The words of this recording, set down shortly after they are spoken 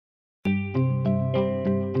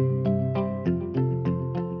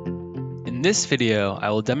In this video, I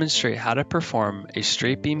will demonstrate how to perform a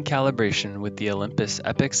straight beam calibration with the Olympus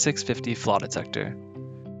EPOCH 650 flaw detector.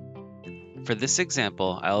 For this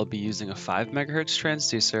example, I will be using a 5 MHz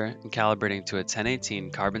transducer and calibrating to a 1018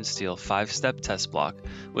 carbon steel 5-step test block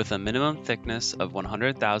with a minimum thickness of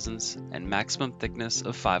 100 thousandths and maximum thickness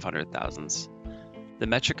of 500 thousandths. The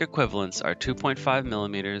metric equivalents are 2.5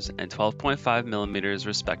 mm and 12.5 mm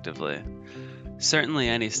respectively. Certainly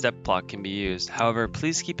any step block can be used, however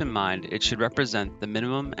please keep in mind it should represent the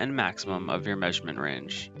minimum and maximum of your measurement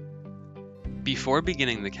range. Before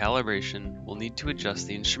beginning the calibration, we'll need to adjust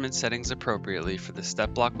the instrument settings appropriately for the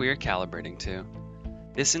step block we are calibrating to.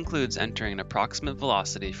 This includes entering an approximate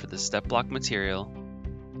velocity for the step block material,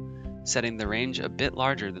 setting the range a bit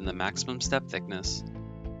larger than the maximum step thickness,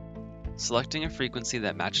 selecting a frequency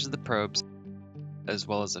that matches the probes, as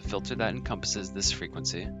well as a filter that encompasses this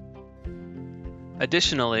frequency.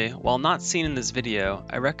 Additionally, while not seen in this video,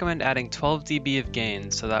 I recommend adding 12 dB of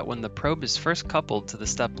gain so that when the probe is first coupled to the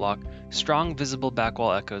step block, strong visible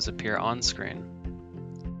backwall echoes appear on screen.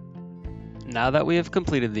 Now that we have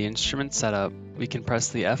completed the instrument setup, we can press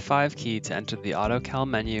the F5 key to enter the AutoCal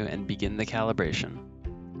menu and begin the calibration.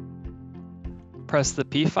 Press the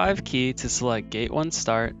P5 key to select Gate 1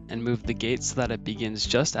 Start and move the gate so that it begins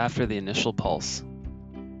just after the initial pulse.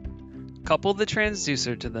 Couple the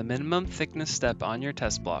transducer to the minimum thickness step on your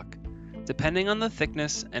test block. Depending on the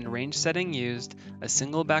thickness and range setting used, a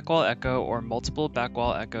single backwall echo or multiple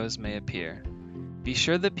backwall echoes may appear. Be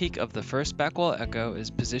sure the peak of the first backwall echo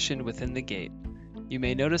is positioned within the gate. You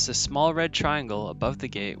may notice a small red triangle above the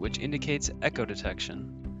gate which indicates echo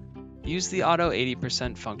detection. Use the Auto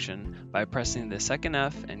 80% function by pressing the second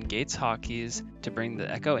F and gate's hotkeys to bring the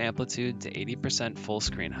echo amplitude to 80% full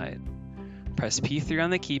screen height. Press P3 on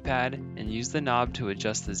the keypad and use the knob to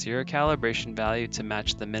adjust the zero calibration value to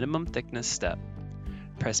match the minimum thickness step.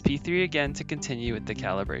 Press P3 again to continue with the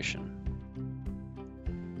calibration.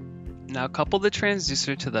 Now couple the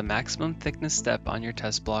transducer to the maximum thickness step on your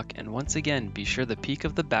test block and once again be sure the peak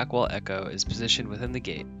of the backwall echo is positioned within the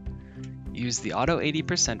gate. Use the Auto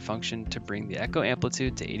 80% function to bring the echo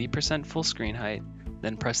amplitude to 80% full screen height,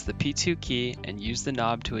 then press the P2 key and use the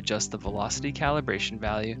knob to adjust the velocity calibration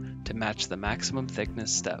value to match the maximum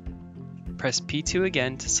thickness step. Press P2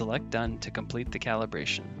 again to select Done to complete the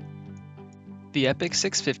calibration. The EPOCH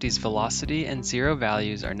 650's velocity and zero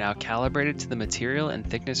values are now calibrated to the material and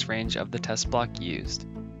thickness range of the test block used.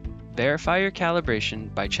 Verify your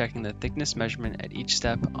calibration by checking the thickness measurement at each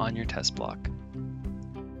step on your test block.